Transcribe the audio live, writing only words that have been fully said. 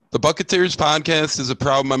The Bucketeers podcast is a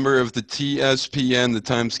proud member of the TSPN, the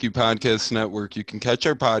Timeskew Podcast Network. You can catch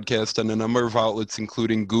our podcast on a number of outlets,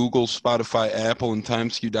 including Google, Spotify, Apple, and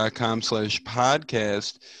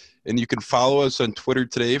timeskew.com/podcast. And you can follow us on Twitter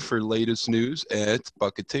today for latest news at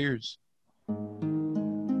Bucketeers.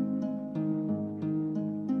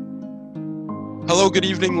 Hello, good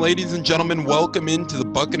evening, ladies and gentlemen. Welcome into the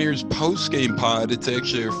Buccaneers post-game pod. It's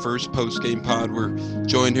actually our first post-game pod. We're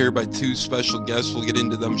joined here by two special guests. We'll get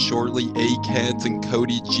into them shortly. A-Cats and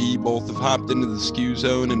Cody G both have hopped into the Skew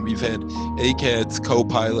Zone, and we've had A-Cats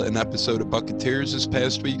co-pilot an episode of Bucketeers this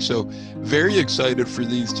past week. So very excited for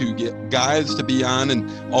these two guys to be on,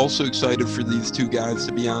 and also excited for these two guys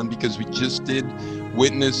to be on because we just did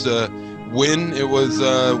witness win. It was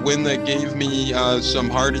a win that gave me some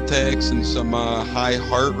heart attacks and some high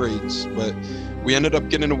heart rates, but we ended up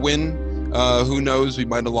getting a win. Who knows? We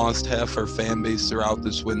might have lost half our fan base throughout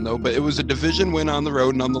this win, though. But it was a division win on the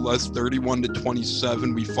road, nonetheless.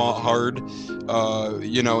 31-27. We fought hard.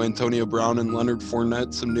 Antonio Brown and Leonard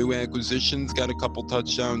Fournette, some new acquisitions, got a couple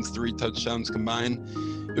touchdowns, 3 touchdowns combined.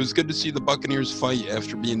 It was good to see the Buccaneers fight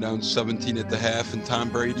after being down 17 at the half, and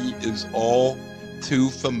Tom Brady is all too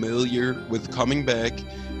familiar with coming back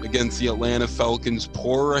against the Atlanta Falcons.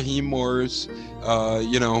 Poor Raheem Morris,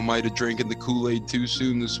 might have drinking the Kool-Aid too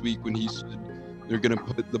soon this week when they're going to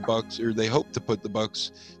put the Bucs, or they hope to put the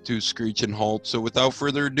Bucs to a screeching halt. So without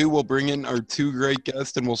further ado, we'll bring in our two great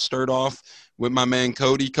guests, and we'll start off with my man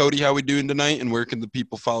Cody. Cody, how we doing tonight, and where can the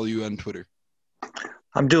people follow you on Twitter?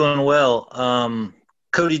 I'm doing well.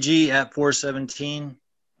 Cody G at 417.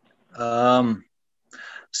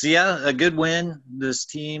 So, yeah, a good win. This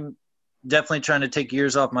team definitely trying to take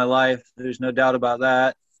years off my life. There's no doubt about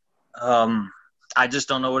that. I just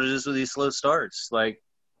don't know what it is with these slow starts. Like,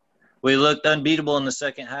 we looked unbeatable in the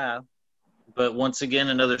second half, but once again,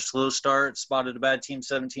 another slow start, spotted a bad team,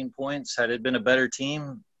 17 points. Had it been a better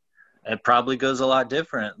team, it probably goes a lot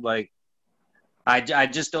different. Like, I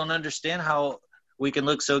just don't understand how we can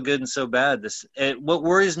look so good and so bad. What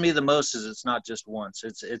worries me the most is it's not just once.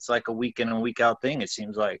 It's like a week in and week out thing. It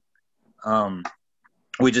seems like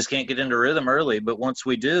we just can't get into rhythm early. But once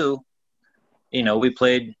we do, we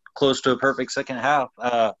played close to a perfect second half.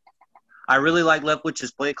 I really like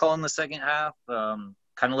Leftwich's play call in the second half. Kind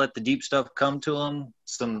of let the deep stuff come to him.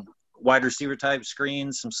 Some wide receiver type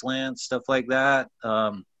screens, some slants, stuff like that.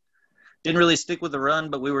 Didn't really stick with the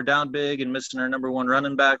run, but we were down big and missing our number one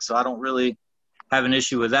running back, so I don't really have an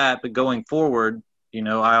issue with that. But going forward,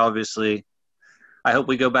 I hope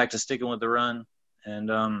we go back to sticking with the run.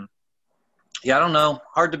 And I don't know.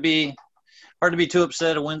 Hard to be too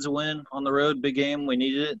upset. A win's a win on the road. Big game. We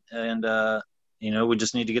needed it. And, we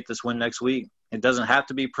just need to get this win next week. It doesn't have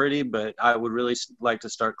to be pretty, but I would really like to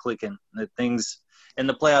start clicking. That things in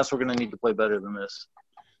the playoffs, we're going to need to play better than this.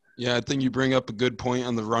 Yeah, I think you bring up a good point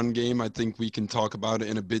on the run game. I think we can talk about it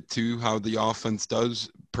in a bit too, how the offense does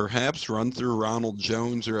perhaps run through Ronald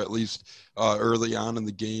Jones, or at least early on in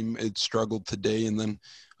the game. It struggled today. And then,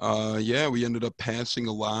 we ended up passing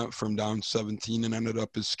a lot from down 17 and ended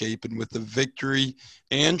up escaping with the victory.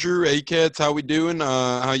 Andrew, A-Cats, how we doing?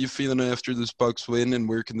 How you feeling after this Bucs win, and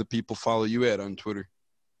where can the people follow you at on Twitter?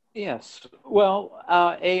 Yes. Well,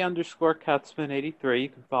 A_Catsman83. You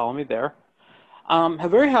can follow me there. I'm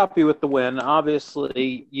very happy with the win.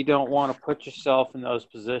 Obviously, you don't want to put yourself in those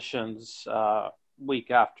positions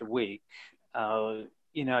week after week. When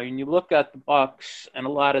you look at the Bucs and a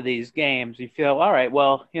lot of these games, you feel, all right,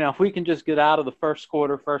 well, if we can just get out of the first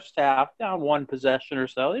quarter, first half, down one possession or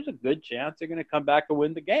so, there's a good chance they're going to come back and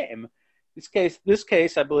win the game. This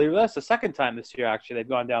case, I believe that's the second time this year, actually. They've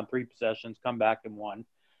gone down 3 possessions, come back and won.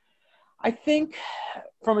 I think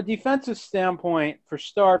from a defensive standpoint, for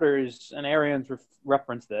starters, and Arians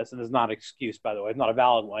referenced this, and it's not an excuse, by the way, it's not a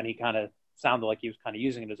valid one. He kind of sounded like he was kind of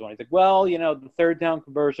using it as one. He's like, well, the third down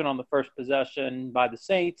conversion on the first possession by the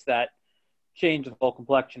Saints, that changed the whole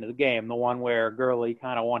complexion of the game. The one where Gurley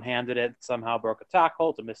kind of one-handed it, somehow broke a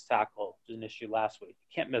tackle. It's a missed tackle. It was an issue last week.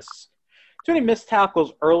 You can't miss too many missed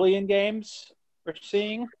tackles early in games we're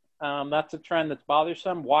seeing. That's a trend that's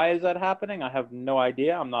bothersome. Why is that happening? I have no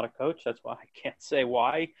idea. I'm not a coach. That's why I can't say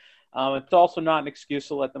why. It's also not an excuse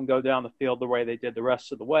to let them go down the field the way they did the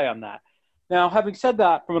rest of the way on that. Now, having said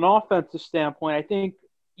that, from an offensive standpoint, I think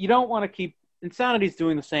you don't want to keep – Insanity's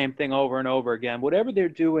doing the same thing over and over again. Whatever they're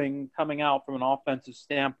doing coming out from an offensive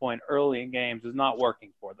standpoint early in games is not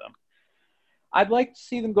working for them. I'd like to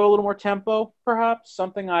see them go a little more tempo, perhaps.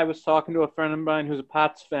 Something I was talking to a friend of mine who's a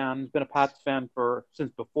Pats fan, who's been a Pats fan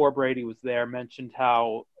since before Brady was there, mentioned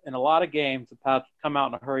how in a lot of games the Pats would come out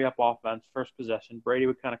in a hurry-up offense, first possession. Brady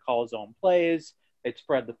would kind of call his own plays. They'd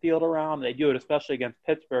spread the field around. They do it especially against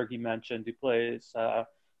Pittsburgh, he mentioned, who plays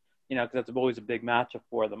because that's always a big matchup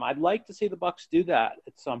for them. I'd like to see the Bucs do that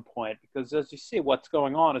at some point because, as you see, what's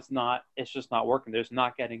going on it's just not working. There's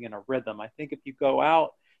not getting in a rhythm. I think if you go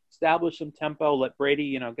out, establish some tempo, let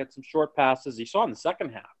Brady, get some short passes. You saw in the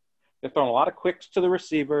second half, they're throwing a lot of quicks to the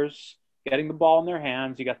receivers, getting the ball in their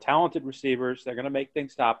hands. You got talented receivers. They're going to make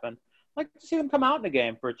things happen. I'd like to see them come out in a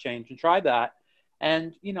game for a change and try that.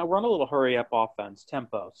 And, run a little hurry-up offense,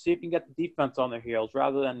 tempo. See if you can get the defense on their heels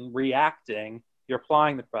rather than reacting. You're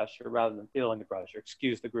applying the pressure rather than feeling the pressure.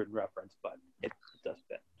 Excuse the Gruden reference, but it does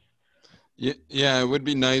fit. Yeah, it would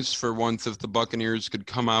be nice for once if the Buccaneers could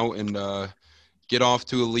come out and get off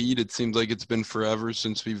to a lead. It seems like it's been forever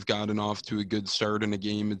since we've gotten off to a good start in a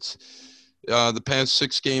game. It's the past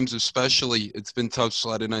 6 games especially, it's been tough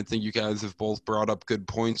sledding. I think you guys have both brought up good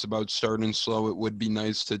points about starting slow. It would be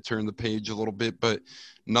nice to turn the page a little bit, but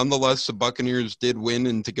nonetheless, the Buccaneers did win,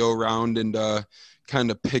 and to go around and kind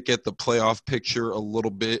of pick at the playoff picture a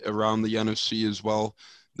little bit around the NFC as well.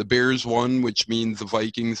 The Bears won, which means the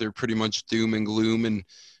Vikings are pretty much doom and gloom, and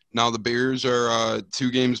now the Bears are 2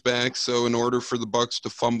 games back, so in order for the Bucs to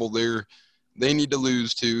fumble there, they need to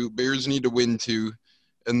lose 2. Bears need to win 2.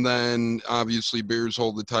 And then, obviously, Bears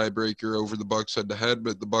hold the tiebreaker over the Bucs head-to-head,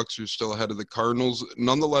 but the Bucs are still ahead of the Cardinals.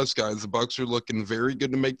 Nonetheless, guys, the Bucs are looking very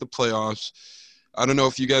good to make the playoffs. I don't know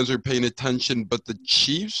if you guys are paying attention, but the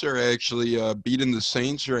Chiefs are actually beating the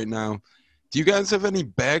Saints right now. Do you guys have any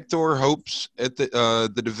backdoor hopes at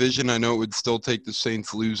the division? I know it would still take the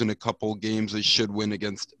Saints losing a couple games. They should win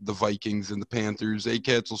against the Vikings and the Panthers.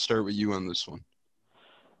 A-Cats, will start with you on this one.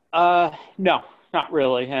 No, not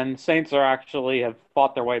really. And Saints have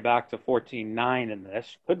fought their way back to 14-9 in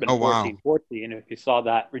this. Could have been 14-14 if you saw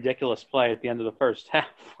that ridiculous play at the end of the first half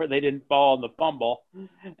where they didn't fall on the fumble,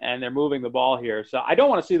 and they're moving the ball here. So I don't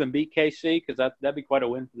want to see them beat KC because that'd be quite a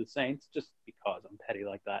win for the Saints just because I'm petty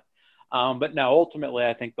like that. But no, ultimately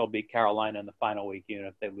I think they'll beat Carolina in the final week even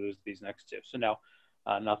if they lose these next 2. So no,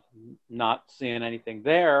 not seeing anything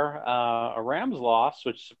there. A Rams loss,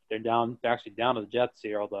 which they're actually down to the Jets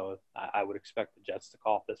here, although I would expect the Jets to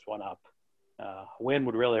cough this one up. A win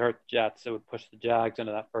would really hurt the Jets. It would push the Jags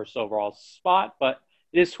into that first overall spot, but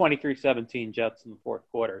it is 23-17 Jets in the fourth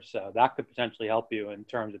quarter, so that could potentially help you in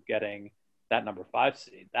terms of getting that number 5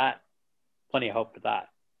 seed. Plenty of hope for that.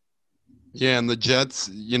 Yeah, and the Jets,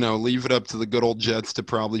 leave it up to the good old Jets to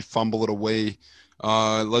probably fumble it away.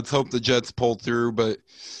 Let's hope the Jets pull through, but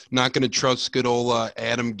not going to trust good old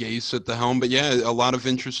Adam Gase at the helm. But, yeah, a lot of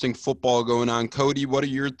interesting football going on. Cody, what are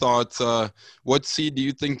your thoughts? What seed do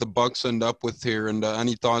you think the Bucs end up with here? And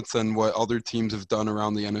any thoughts on what other teams have done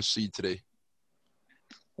around the NFC today?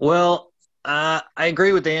 Well, I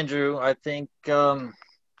agree with Andrew. I think,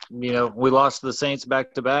 we lost to the Saints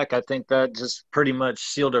back-to-back. I think that just pretty much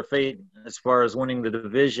sealed our fate as far as winning the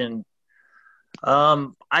division.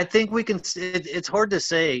 I think we can – it's hard to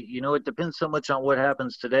say. It depends so much on what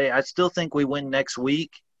happens today. I still think we win next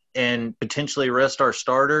week and potentially rest our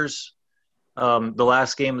starters the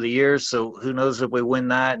last game of the year. So who knows if we win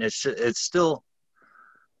that. And it's still,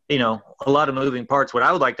 a lot of moving parts. What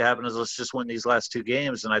I would like to happen is let's just win these last 2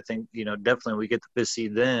 games, and I think, definitely we get the 5th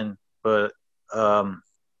seed then. But,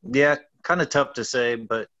 yeah, kind of tough to say.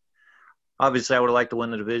 But obviously I would like to win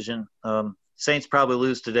the division. Saints probably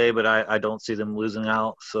lose today, but I don't see them losing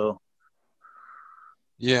out. So,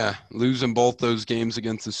 yeah, losing both those games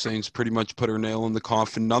against the Saints pretty much put her nail in the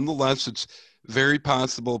coffin. Nonetheless, it's very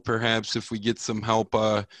possible perhaps if we get some help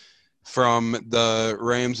from the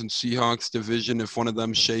Rams and Seahawks division, if one of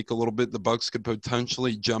them shake a little bit, the Bucs could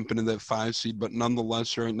potentially jump into that 5 seed. But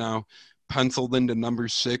nonetheless, right now, penciled into number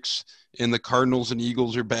 6, and the Cardinals and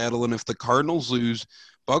Eagles are battling. If the Cardinals lose,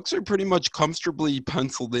 Bucs are pretty much comfortably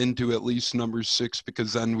penciled into at least number 6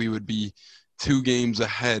 because then we would be 2 games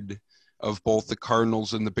ahead of both the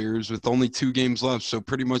Cardinals and the Bears with only 2 games left. So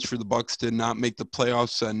pretty much for the Bucs to not make the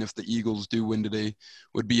playoffs, and if the Eagles do win today,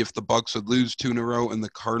 would be if the Bucs would lose 2 in a row and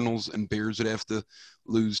the Cardinals and Bears would have to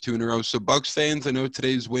lose 2 in a row. So Bucs fans, I know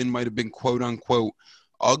today's win might have been quote unquote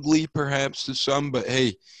ugly perhaps to some, but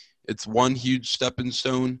hey, it's one huge stepping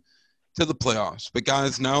stone to the playoffs. But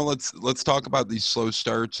guys, now let's talk about these slow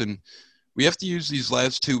starts, and we have to use these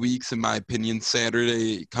last 2 weeks, in my opinion.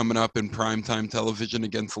 Saturday coming up in primetime television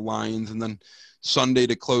against the Lions, and then Sunday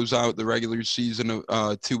to close out the regular season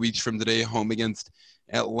 2 weeks from today, home against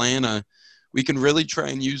Atlanta. We can really try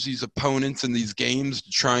and use these opponents and these games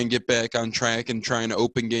to try and get back on track and try and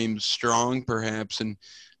open games strong perhaps and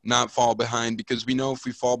not fall behind, because we know if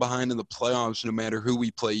we fall behind in the playoffs, no matter who we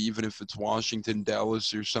play, even if it's Washington,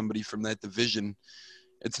 Dallas, or somebody from that division,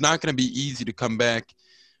 it's not going to be easy to come back.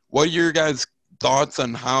 What are your guys' thoughts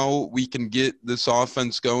on how we can get this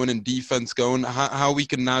offense going and defense going, how we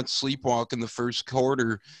can not sleepwalk in the first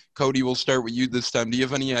quarter. Cody, we'll start with you this time. Do you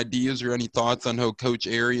have any ideas or any thoughts on how Coach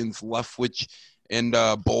Arians, Leftwich, and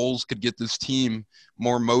Bowles could get this team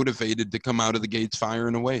more motivated to come out of the gates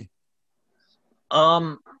firing away?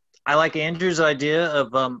 I like Andrew's idea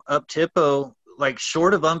of up tempo. Like,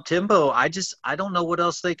 short of tempo, I don't know what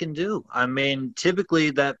else they can do. I mean, typically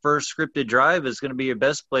that first scripted drive is going to be your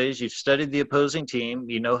best plays. You've studied the opposing team.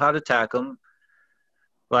 You know how to attack them.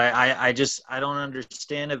 Like, I don't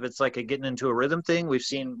understand if it's like a getting into a rhythm thing. We've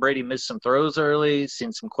seen Brady miss some throws early,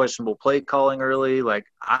 seen some questionable play calling early. Like,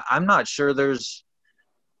 I'm not sure there is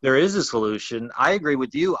a solution. I agree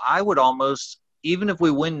with you. I would almost, even if we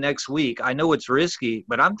win next week, I know it's risky,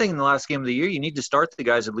 but I'm thinking the last game of the year, you need to start the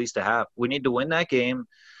guys at least a half. We need to win that game,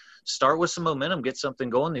 start with some momentum, get something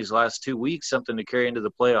going these last 2 weeks, something to carry into the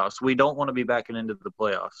playoffs. We don't want to be backing into the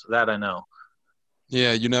playoffs. That I know.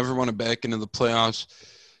 Yeah, you never want to back into the playoffs.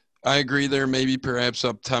 I agree there, maybe perhaps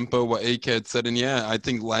up-tempo, what ACAT said. And, yeah, I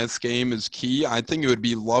think last game is key. I think it would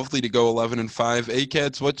be lovely to go 11-5.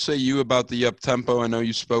 ACATs, what say you about the up-tempo? I know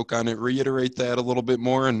you spoke on it. Reiterate that a little bit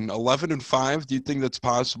more. And 11-5, do you think that's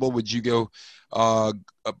possible? Would you go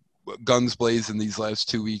guns blazing these last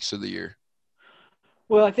 2 weeks of the year?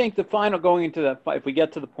 Well, I think the final going into that, if we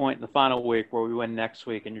get to the point in the final week where we win next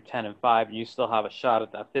week and you're 10-5 and you still have a shot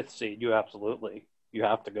at that 5th seed, you have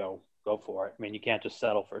to go for it. I mean, you can't just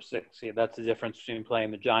settle for 6th seed. That's the difference between playing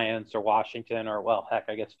the Giants or Washington or, well, heck,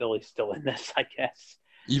 I guess Philly's still in this, I guess.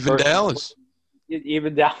 Even Dallas,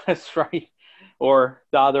 right? Or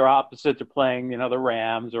the other opposites are playing, the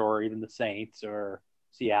Rams or even the Saints or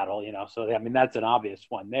Seattle, So, I mean, that's an obvious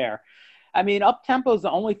one there. I mean, up-tempo is the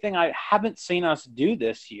only thing I haven't seen us do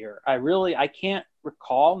this year. I can't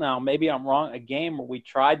recall now, maybe I'm wrong, a game where we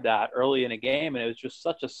tried that early in a game, and it was just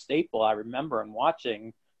such a staple I remember and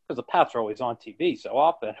watching, because the Pats are always on TV so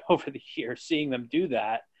often over the years, seeing them do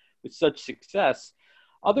that with such success.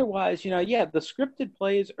 Otherwise, the scripted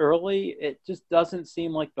plays early, it just doesn't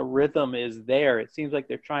seem like the rhythm is there. It seems like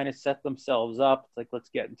they're trying to set themselves up. It's like, let's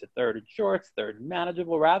get into 3rd and shorts, 3rd and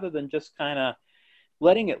manageable, rather than just kind of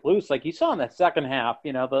letting it loose. Like you saw in that second half,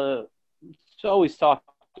 it's always talked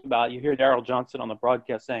about, you hear Daryl Johnson on the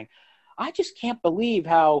broadcast saying, I just can't believe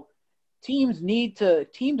how teams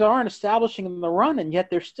aren't establishing the run, and yet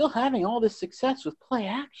they're still having all this success with play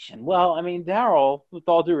action. Well, I mean, Daryl, with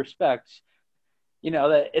all due respect,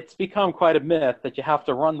 that it's become quite a myth that you have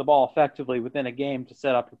to run the ball effectively within a game to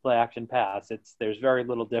set up your play action pass. There's very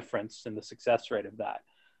little difference in the success rate of that.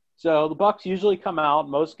 So the Bucs usually come out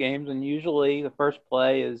in most games, and usually the first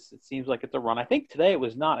play it seems like it's a run. I think today it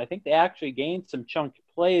was not. I think they actually gained some chunky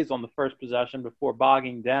plays on the first possession before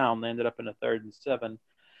bogging down. They ended up in a 3rd and 7.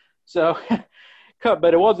 So,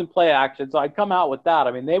 but it wasn't play action. So I'd come out with that.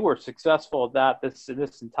 I mean, they were successful at that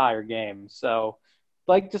this entire game. So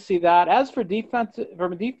I'd like to see that. As for defense,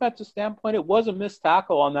 from a defensive standpoint, it was a missed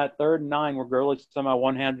tackle on that 3rd and 9 where Gurley somehow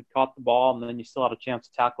one-handed caught the ball, and then you still had a chance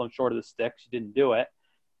to tackle him short of the sticks. You didn't do it.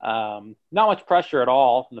 Not much pressure at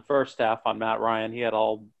all in the first half on Matt Ryan. He had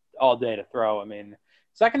all day to throw. I mean,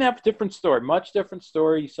 second half, different story, much different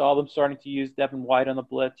story. You saw them starting to use Devin White on the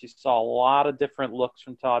blitz. You saw a lot of different looks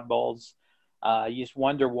from Todd Bowles. You just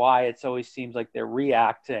wonder why it always seems like they're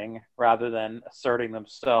reacting rather than asserting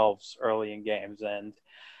themselves early in games. And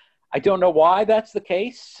I don't know why that's the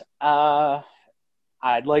case. I'd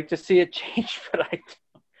like to see it change, but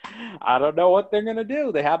I don't know what they're going to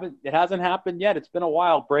do. It hasn't happened yet. It's been a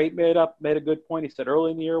while. Brate made a good point. He said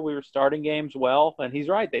early in the year we were starting games well, and he's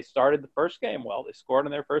right. They started the first game well. They scored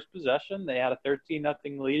on their first possession. They had a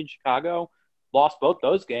 13-0 lead in Chicago, lost both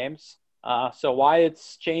those games. So why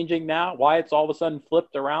it's changing now, why it's all of a sudden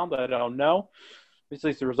flipped around, I don't know.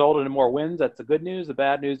 Obviously, it's resulted in more wins. That's the good news. The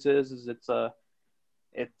bad news is it's a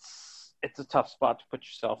tough spot to put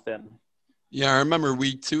yourself in. Yeah, I remember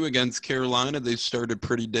week 2 against Carolina, they started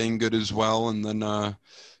pretty dang good as well. And then,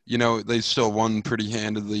 they still won pretty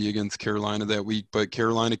handedly against Carolina that week, but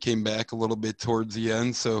Carolina came back a little bit towards the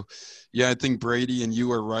end. So, yeah, I think Brady and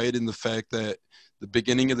you are right in the fact that the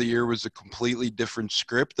beginning of the year was a completely different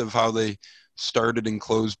script of how they started and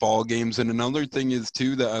closed ball games. And another thing is,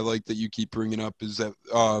 too, that I like that you keep bringing up is that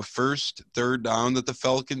first 3rd down that the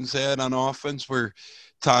Falcons had on offense where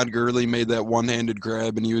Todd Gurley made that one-handed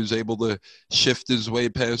grab and he was able to shift his way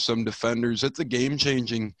past some defenders. It's a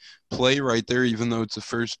game-changing play right there, even though it's a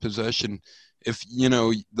first possession. If,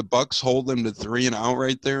 the Bucs hold them to 3 and out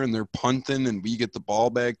right there and they're punting and we get the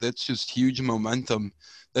ball back, that's just huge momentum.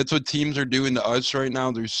 That's what teams are doing to us right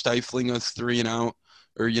now. They're stifling us 3 and out.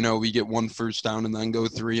 or, you know, we get one first down and then go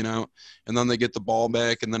 3-and-out, and then they get the ball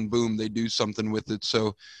back and then boom, they do something with it.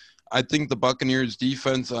 So I think the Buccaneers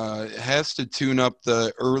defense has to tune up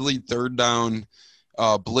the early third down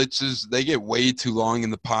blitzes. They get way too long in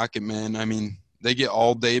the pocket, man. I mean, they get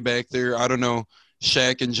all day back there. I don't know.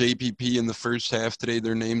 Shaq and JPP in the first half today,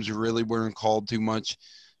 their names really weren't called too much.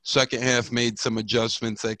 Second half made some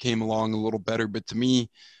adjustments that came along a little better. But to me,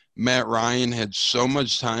 Matt Ryan had so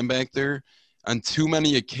much time back there on too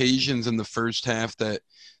many occasions in the first half that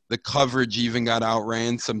the coverage even got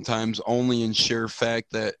outran sometimes, only in sheer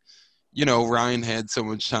fact that, you know, Ryan had so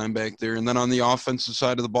much time back there. And then on the offensive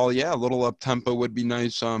side of the ball, yeah, a little up tempo would be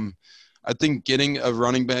nice. I think getting a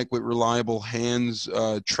running back with reliable hands,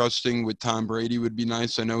 trusting with Tom Brady would be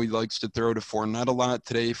nice. I know he likes to throw to Fournette a lot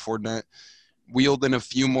today. Fournette wheeled in a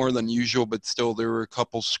few more than usual, but still there were a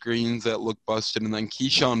couple screens that looked busted. And then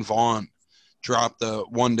Keyshawn Vaughn dropped the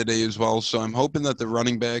one today as well. So I'm hoping that the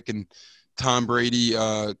running back and Tom Brady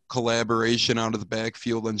collaboration out of the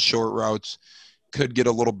backfield and short routes could get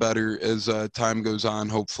a little better as time goes on,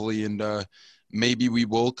 hopefully. And maybe we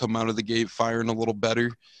will come out of the gate firing a little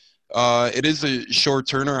better. It is a short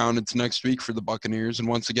turnaround. It's next week for the Buccaneers. And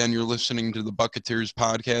once again, you're listening to the Buccaneers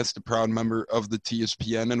podcast, a proud member of the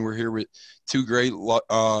TSPN. And we're here with two great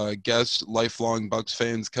guests, lifelong Bucs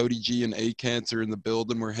fans. Cody G and A-Cats are in the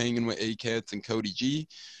building. We're hanging with A-Cats and Cody G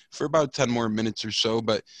for about 10 more minutes or so.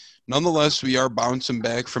 But nonetheless, we are bouncing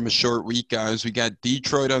back from a short week, guys. We got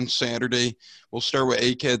Detroit on Saturday. We'll start with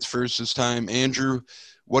A-Cats first this time. Andrew,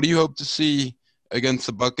 what do you hope to see against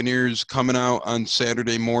the Buccaneers coming out on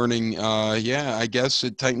Saturday morning? Yeah, I guess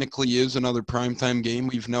it technically is another primetime game.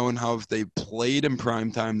 We've known how they've played in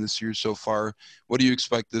primetime this year so far. What do you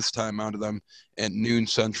expect this time out of them at noon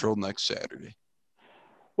Central next Saturday?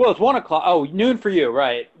 Well, it's 1 o'clock. Oh, noon for you,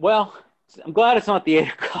 right. Well, I'm glad it's not the 8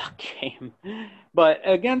 o'clock game. But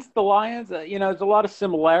against the Lions, you know, there's a lot of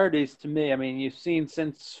similarities to me. I mean, you've seen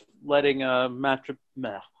since letting Matt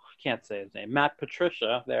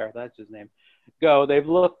Patricia, that's his name, go, they've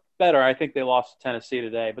looked better. I think they lost to Tennessee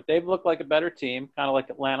today, but they've looked like a better team, kind of like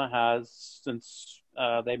Atlanta has since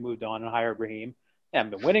they moved on and hired Raheem. They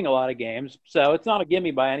haven't been winning a lot of games, so it's not a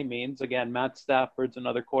gimme by any means. Again, Matt Stafford's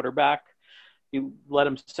another quarterback. You let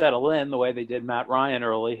him settle in the way they did Matt Ryan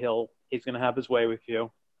early, he's going to have his way with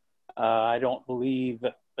you. I don't believe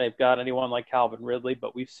they've got anyone like Calvin Ridley,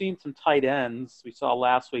 but we've seen some tight ends. We saw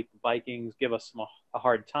last week the Vikings give us a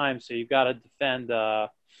hard time, so you've got to defend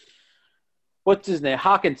what's his name?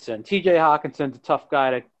 Hawkinson. TJ Hawkinson's a tough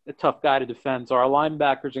guy to defend. So our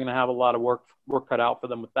linebackers are going to have a lot of work cut out for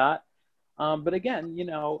them with that. But again, you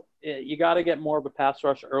know, you got to get more of a pass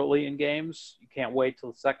rush early in games. You can't wait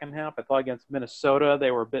till the second half. I thought against Minnesota,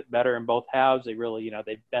 they were a bit better in both halves. They really, you know,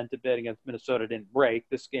 they bent a bit against Minnesota, didn't break.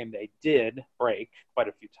 This game they did break quite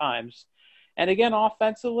a few times. And again,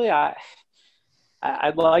 offensively,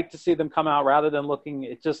 I'd like to see them come out rather than looking –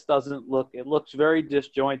 it just doesn't look – it looks very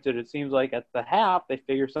disjointed. It seems like at the half they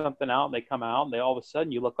figure something out and they come out and they all of a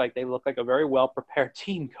sudden they look like a very well-prepared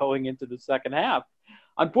team going into the second half.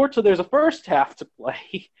 Unfortunately, there's a first half to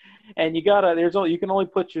play, and you can only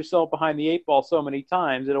put yourself behind the 8 ball so many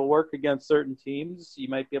times. It'll work against certain teams. You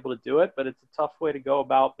might be able to do it, but it's a tough way to go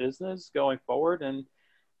about business going forward. And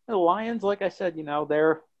the Lions, like I said, you know,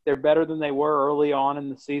 they're better than they were early on in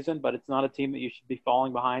the season, but it's not a team that you should be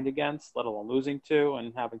falling behind against, let alone losing to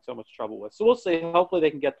and having so much trouble with. So we'll see. Hopefully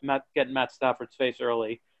they can get in Matt Stafford's face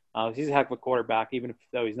early. He's a heck of a quarterback, even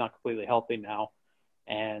though he's not completely healthy now.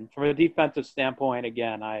 And from a defensive standpoint,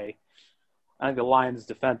 again, I think the Lions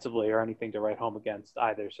defensively are anything to write home against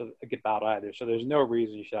either. So there's no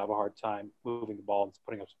reason you should have a hard time moving the ball and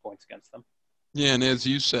putting up some points against them. Yeah, and as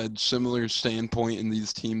you said, similar standpoint in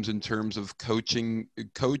these teams in terms of coaching.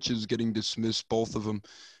 Coaches getting dismissed, both of them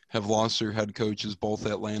have lost their head coaches, both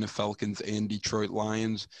Atlanta Falcons and Detroit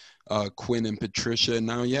Lions, Quinn and Patricia.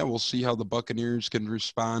 Now, yeah, we'll see how the Buccaneers can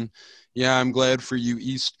respond. Yeah, I'm glad for you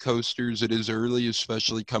East Coasters. It is early,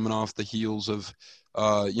 especially coming off the heels of,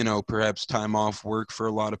 you know, perhaps time off work for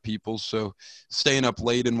a lot of people. So staying up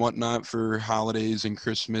late and whatnot for holidays and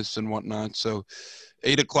Christmas and whatnot. So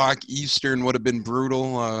 8 o'clock Eastern would have been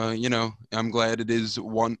brutal. You know, I'm glad it is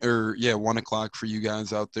 1 o'clock for you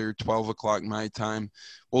guys out there, 12 o'clock my time.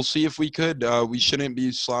 We'll see if we could. We shouldn't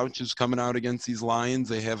be slouches coming out against these Lions.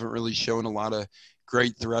 They haven't really shown a lot of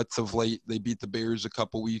great threats of late. They beat the Bears a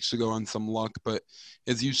couple weeks ago on some luck. But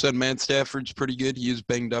as you said, Matt Stafford's pretty good. He is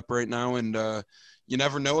banged up right now. And you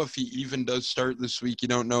never know if he even does start this week. You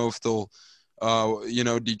don't know if they'll, you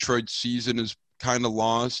know, Detroit's season is kind of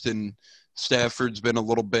lost and Stafford's been a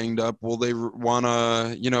little banged up. Will they want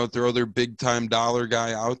to, you know, throw their big-time dollar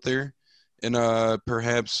guy out there in a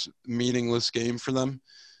perhaps meaningless game for them.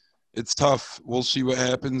 It's tough. We'll see what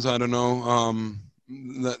happens. I don't know.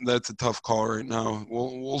 That's a tough call right now.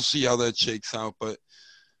 We'll see how that shakes out. But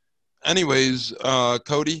anyways,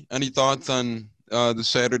 Cody, any thoughts on the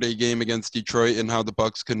Saturday game against Detroit and how the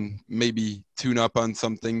Bucks can maybe tune up on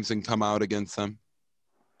some things and come out against them?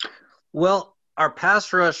 Well, our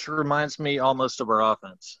pass rush reminds me almost of our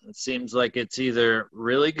offense. It seems like it's either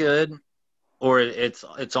really good or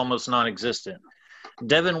it's almost non-existent.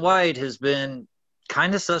 Devin White has been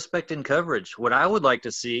kind of suspect in coverage. What I would like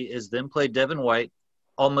to see is them play Devin White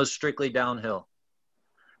almost strictly downhill.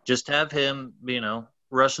 Just have him,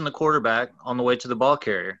 rushing the quarterback on the way to the ball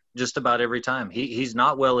carrier just about every time. He's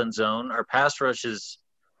not well in zone. Our pass rush is,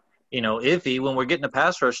 iffy. When we're getting a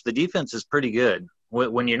pass rush, the defense is pretty good.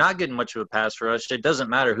 When you're not getting much of a pass rush, it doesn't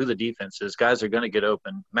matter who the defense is. Guys are going to get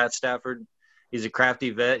open. Matt Stafford, he's a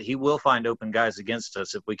crafty vet. He will find open guys against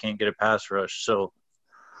us if we can't get a pass rush. So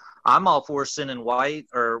I'm all for sending White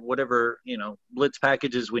or whatever, blitz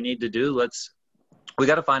packages we need to do. We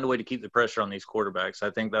got to find a way to keep the pressure on these quarterbacks.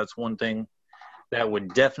 I think that's one thing that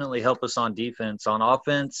would definitely help us on defense. On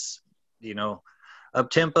offense, up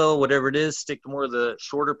tempo, whatever it is, stick to more of the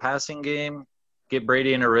shorter passing game, get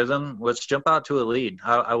Brady in a rhythm. Let's jump out to a lead.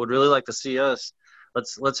 I would really like to see us.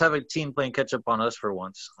 Let's have a team playing catch up on us for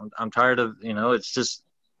once. I'm tired of,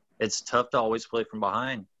 it's tough to always play from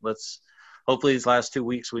behind. Hopefully these last 2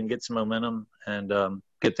 weeks we can get some momentum and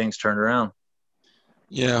get things turned around.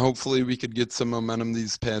 Yeah, hopefully we could get some momentum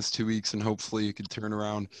these past 2 weeks and hopefully it could turn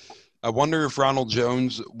around. I wonder if Ronald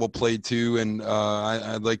Jones will play too, and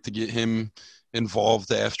I'd like to get him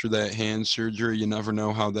involved after that hand surgery. You never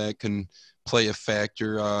know how that can play a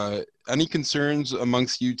factor. Any concerns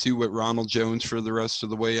amongst you two with Ronald Jones for the rest of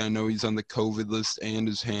the way? I know he's on the COVID list and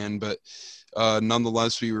his hand, but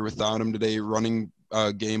nonetheless, we were without him today. Running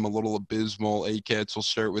game a little abysmal. ACATS, will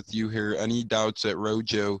start with you here. Any doubts that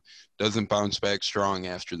Rojo doesn't bounce back strong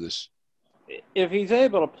after this? If he's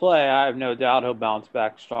able to play, I have no doubt he'll bounce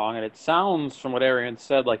back strong. And it sounds, from what Arian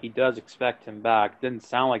said, like he does expect him back. It didn't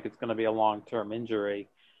sound like it's going to be a long-term injury.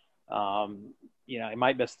 He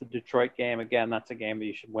might miss the Detroit game. Again, that's a game that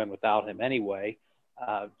you should win without him anyway.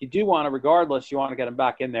 You do want to, regardless, you want to get him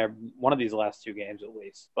back in there one of these last two games at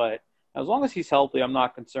least. But as long as he's healthy, I'm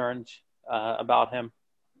not concerned about him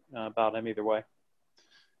either way.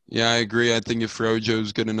 Yeah, I agree. I think if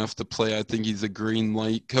Rojo's good enough to play, I think he's a green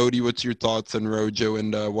light. Cody, what's your thoughts on Rojo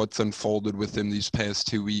and what's unfolded with him this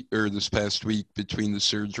past week between the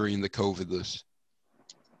surgery and the COVID list?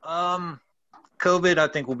 COVID, I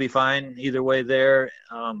think we'll be fine either way there.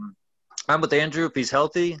 I'm with Andrew. If he's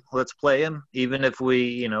healthy, let's play him. Even if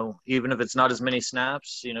it's not as many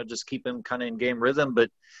snaps, just keep him kind of in game rhythm. But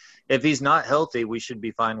if he's not healthy, we should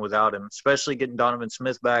be fine without him, especially getting Donovan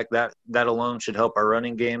Smith back. That alone should help our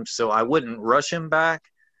running game. So I wouldn't rush him back,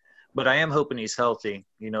 but I am hoping he's healthy.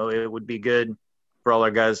 It would be good for all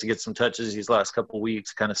our guys to get some touches these last couple of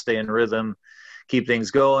weeks, kind of stay in rhythm, keep things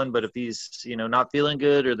going. But if he's, not feeling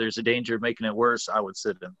good or there's a danger of making it worse, I would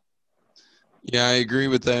sit him. Yeah, I agree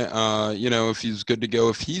with that. If he's good to go,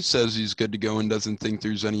 if he says he's good to go and doesn't think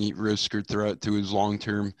there's any risk or threat to his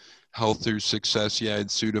long-term health or success, yeah, I'd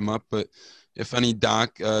suit him up. But if any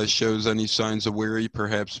doc shows any signs of worry,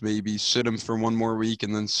 perhaps maybe sit him for one more week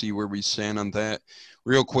and then see where we stand on that.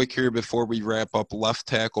 Real quick here before we wrap up, left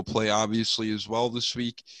tackle play obviously as well this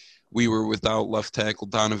week. We were without left tackle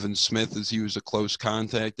Donovan Smith as he was a close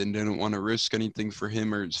contact and didn't want to risk anything for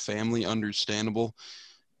him or his family. Understandable.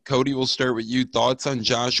 Cody, we'll start with you. Thoughts on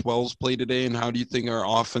Josh Wells' play today, and how do you think our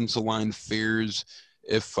offensive line fares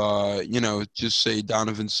if, just say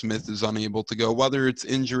Donovan Smith is unable to go, whether it's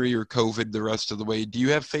injury or COVID the rest of the way? Do you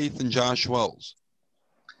have faith in Josh Wells?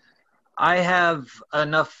 I have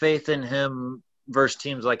enough faith in him versus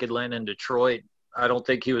teams like Atlanta and Detroit. I don't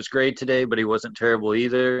think he was great today, but he wasn't terrible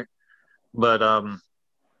either. But,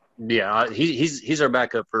 he's our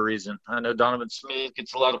backup for a reason. I know Donovan Smith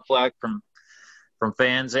gets a lot of flack from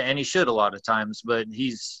fans, and he should a lot of times, but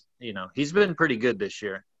he's been pretty good this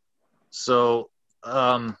year. So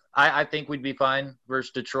I think we'd be fine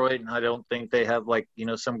versus Detroit. I don't think they have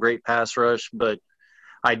some great pass rush, but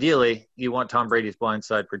ideally you want Tom Brady's blind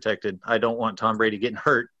side protected. I don't want Tom Brady getting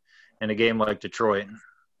hurt in a game like Detroit.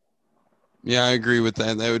 Yeah, I agree with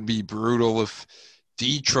that. That would be brutal if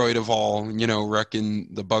Detroit of all, wrecking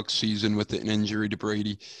the Bucs season with an injury to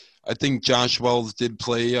Brady. I think Josh Wells did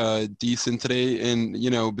play decent today, and,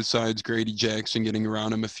 besides Grady Jackson getting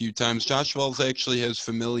around him a few times, Josh Wells actually has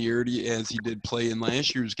familiarity as he did play in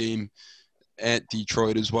last year's game at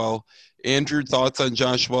Detroit as well. Andrew, thoughts on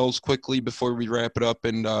Josh Wells quickly before we wrap it up,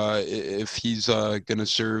 and if he's going to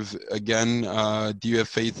serve again, do you have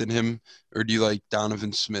faith in him, or do you like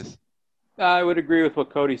Donovan Smith? I would agree with what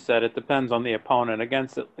Cody said. It depends on the opponent.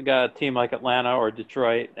 Against a team like Atlanta or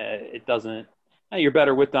Detroit, it doesn't. You're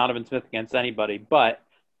better with Donovan Smith against anybody, but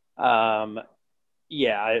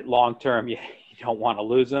yeah, long term, you don't want to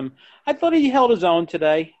lose him. I thought he held his own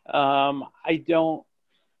today. I don't.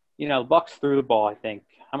 The Bucks threw the ball, I think.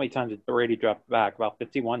 How many times did Brady drop back? About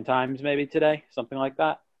 51 times maybe today, something like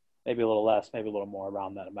that. Maybe a little less, maybe a little more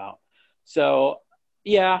around that amount. So,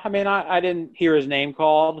 yeah, I mean, I didn't hear his name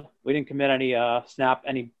called. We didn't commit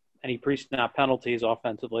any pre-snap penalties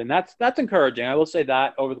offensively, and that's encouraging. I will say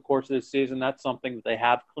that over the course of this season, that's something that they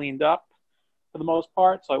have cleaned up for the most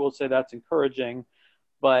part. So I will say that's encouraging.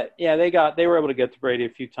 But yeah, they were able to get to Brady a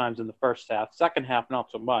few times in the first half. Second half,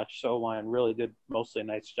 not so much. So Lion really did mostly a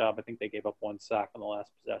nice job. I think they gave up 1 sack on the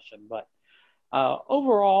last possession. But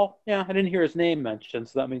overall, yeah, I didn't hear his name mentioned,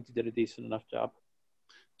 so that means he did a decent enough job.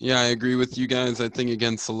 Yeah, I agree with you guys. I think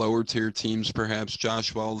against the lower tier teams, perhaps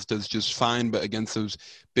Josh Wells does just fine, but against those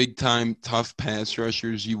big time tough pass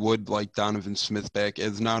rushers, you would like Donovan Smith back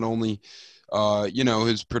as not only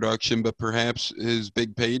his production, but perhaps his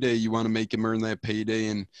big payday. You want to make him earn that payday.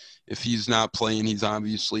 And if he's not playing, he's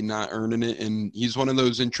obviously not earning it. And he's one of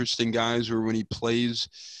those interesting guys where when he plays,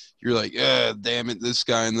 you're like, damn it, this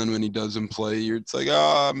guy. And then when he doesn't play, it's like,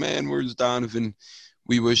 oh, man, where's Donovan?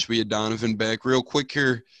 We wish we had Donovan back. Real quick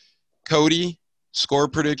here, Cody, score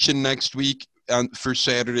prediction next week for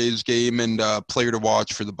Saturday's game and player to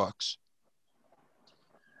watch for the Bucks.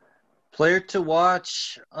 Player to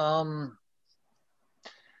watch,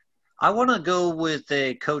 I want to go with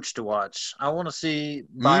a coach to watch. I want to see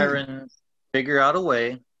Byron figure out a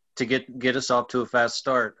way to get us off to a fast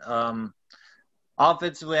start.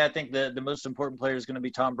 Offensively, I think the most important player is going to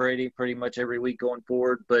be Tom Brady pretty much every week going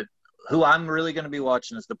forward. But who I'm really going to be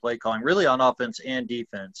watching is the play calling, really on offense and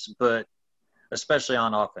defense, but especially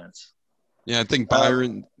on offense. Yeah, I think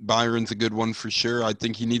Byron's a good one for sure. I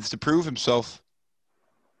think he needs to prove himself.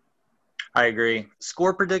 I agree.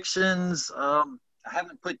 Score predictions, I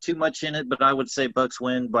haven't put too much in it, but I would say Bucks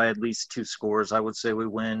win by at least 2 scores. I would say we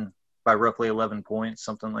win by roughly 11 points,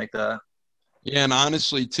 something like that. Yeah, and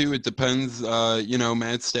honestly, too, it depends.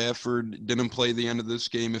 Matt Stafford didn't play the end of this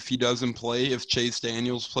game. If he doesn't play, if Chase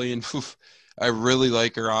Daniel's playing, I really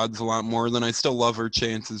like our odds a lot more than I still love our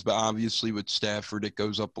chances, but obviously with Stafford, it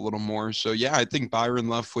goes up a little more. So, yeah, I think Byron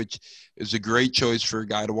Leftwich is a great choice for a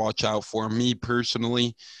guy to watch out for. Me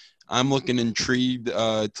personally, I'm looking intrigued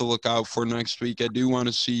to look out for next week. I do want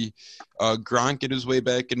to see Gronk get his way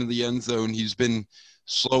back into the end zone. He's been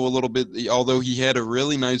slow a little bit, although he had a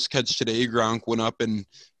really nice catch today. Gronk went up and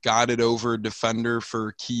got it over a defender for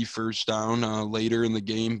a key first down later in the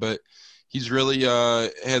game, but he's really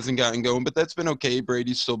hasn't gotten going. But that's been okay.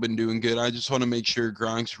 Brady's still been doing good. I just want to make sure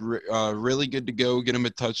Gronk's really good to go, get him a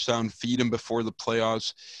touchdown, feed him before the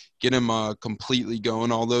playoffs, get him completely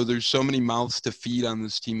going. Although there's so many mouths to feed on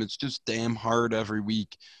this team, it's just damn hard every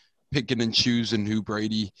week picking and choosing who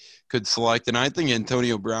Brady could select. And I think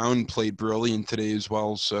Antonio Brown played brilliant today as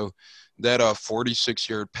well. So that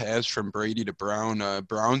 46-yard pass from Brady to Brown,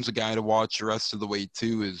 Brown's a guy to watch the rest of the way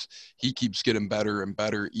too, as he keeps getting better and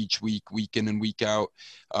better each week, week in and week out.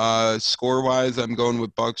 Score-wise, I'm going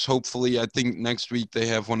with Bucks. Hopefully, I think next week they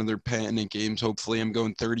have one of their patented games. Hopefully, I'm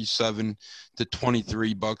going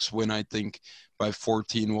 37-23. Bucks win, I think, by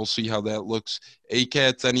 14. We'll see how that looks.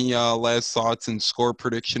 ACATS, any last thoughts and score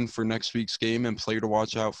prediction for next week's game and player to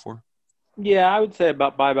watch out for? Yeah, I would say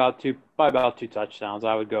by about two touchdowns.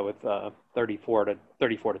 I would go with 34 to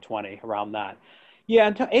 20, around that. Yeah,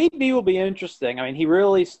 and AB will be interesting. I mean, he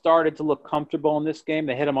really started to look comfortable in this game.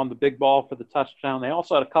 They hit him on the big ball for the touchdown. They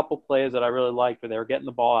also had a couple plays that I really liked where they were getting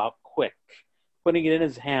the ball out quick, putting it in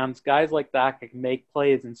his hands. Guys like that can make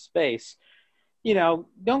plays in space.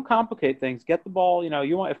 Don't complicate things. Get the ball.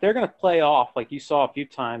 If they're going to play off, like you saw a few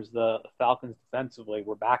times, the Falcons defensively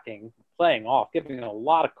were playing off, giving a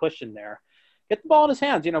lot of cushion there. Get the ball in his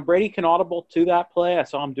hands. Brady can audible to that play. I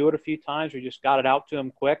saw him do it a few times. We just got it out to him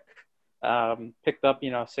quick. Picked up,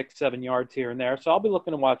 6-7 yards here and there. So I'll be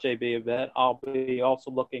looking to watch AB a bit. I'll be also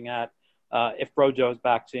looking at if Rojo is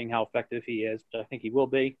back, seeing how effective he is, which I think he will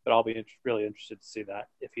be. But I'll be really interested to see that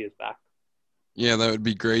if he is back. Yeah, that would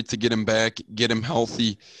be great to get him back, get him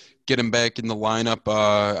healthy, get him back in the lineup.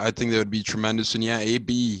 I think that would be tremendous. And, yeah,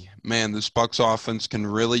 AB, man, this Bucs offense can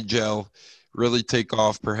really gel, really take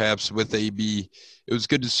off perhaps with AB. It was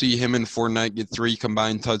good to see him and Fournette get 3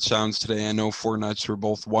 combined touchdowns today. I know Fournette's were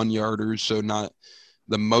both 1-yarders, so not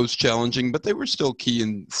the most challenging, but they were still key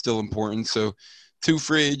and still important. So 2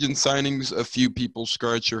 free agent signings a few people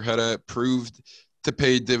scratch your head at proved to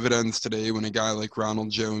pay dividends today when a guy like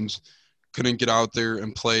Ronald Jones couldn't get out there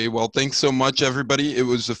and play. Well, thanks so much, everybody. It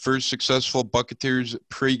was the first successful Buccaneers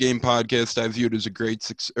pregame podcast. I view it as a great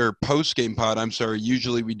post-game pod. I'm sorry.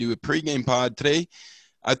 Usually we do a pregame pod. Today,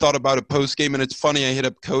 I thought about a post-game, and it's funny. I hit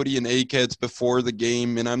up Cody and ACATS before the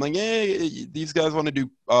game, and I'm like, hey, these guys want to do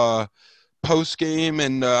post-game,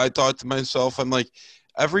 and I thought to myself, I'm like,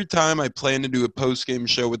 every time I plan to do a post-game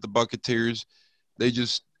show with the Buccaneers, they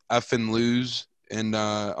just effing lose and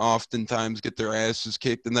oftentimes get their asses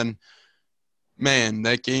kicked, and then man,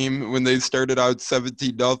 that game when they started out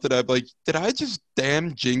 17-0, I'm like, did I just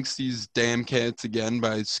damn jinx these damn cats again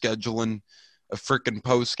by scheduling a freaking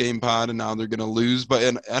post-game pod, and now they're going to lose? But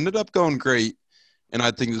it ended up going great, and I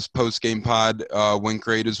think this post-game pod went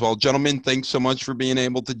great as well. Gentlemen, thanks so much for being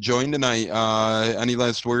able to join tonight. Any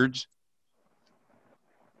last words?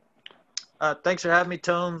 Thanks for having me,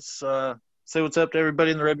 Tones. Say what's up to everybody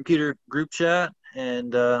in the Red Computer group chat,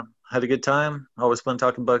 and had a good time. Always fun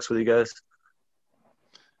talking Bucks with you guys.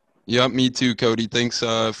 Yep, me too, Cody. Thanks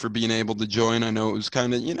for being able to join. I know it was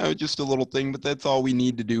kind of, just a little thing, but that's all we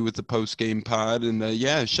need to do with the post-game pod. And,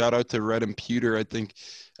 yeah, shout out to Red and Pewter. I think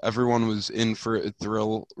everyone was in for a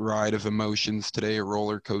thrill ride of emotions today, a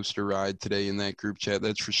roller coaster ride today in that group chat,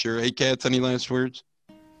 that's for sure. Hey, Cats, any last words?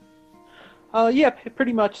 Yeah,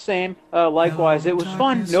 pretty much same. Likewise, it was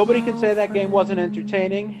fun. Nobody can say that game wasn't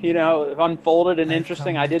entertaining. It unfolded and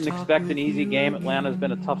interesting. I didn't expect an easy game. Atlanta's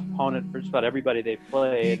been a tough opponent for just about everybody they've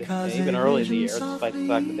played, even early in the year, despite the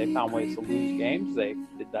fact that they found ways to lose games. They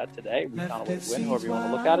did that today. We found a way to win, however you want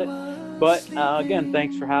to look at it. But, again,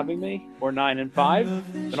 thanks for having me. We're 9-5.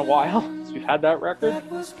 It's been a while since we've had that record.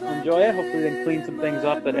 Enjoy it. Hopefully they can clean some things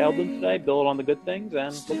up that ailed them today, build on the good things,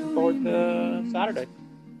 and looking forward to Saturday.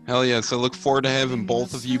 Hell yeah. So I look forward to having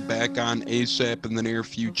both of you back on ASAP in the near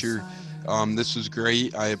future. This was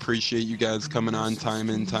great. I appreciate you guys coming on time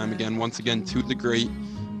and time again. Once again, to the great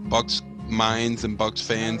Bucks minds and Bucks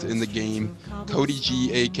fans in the game. Cody G,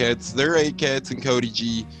 ACATS. They're ACATS and Cody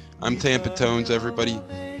G. I'm Tampa Tones, everybody.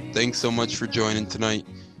 Thanks so much for joining tonight.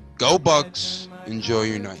 Go Bucks. Enjoy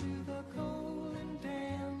your night.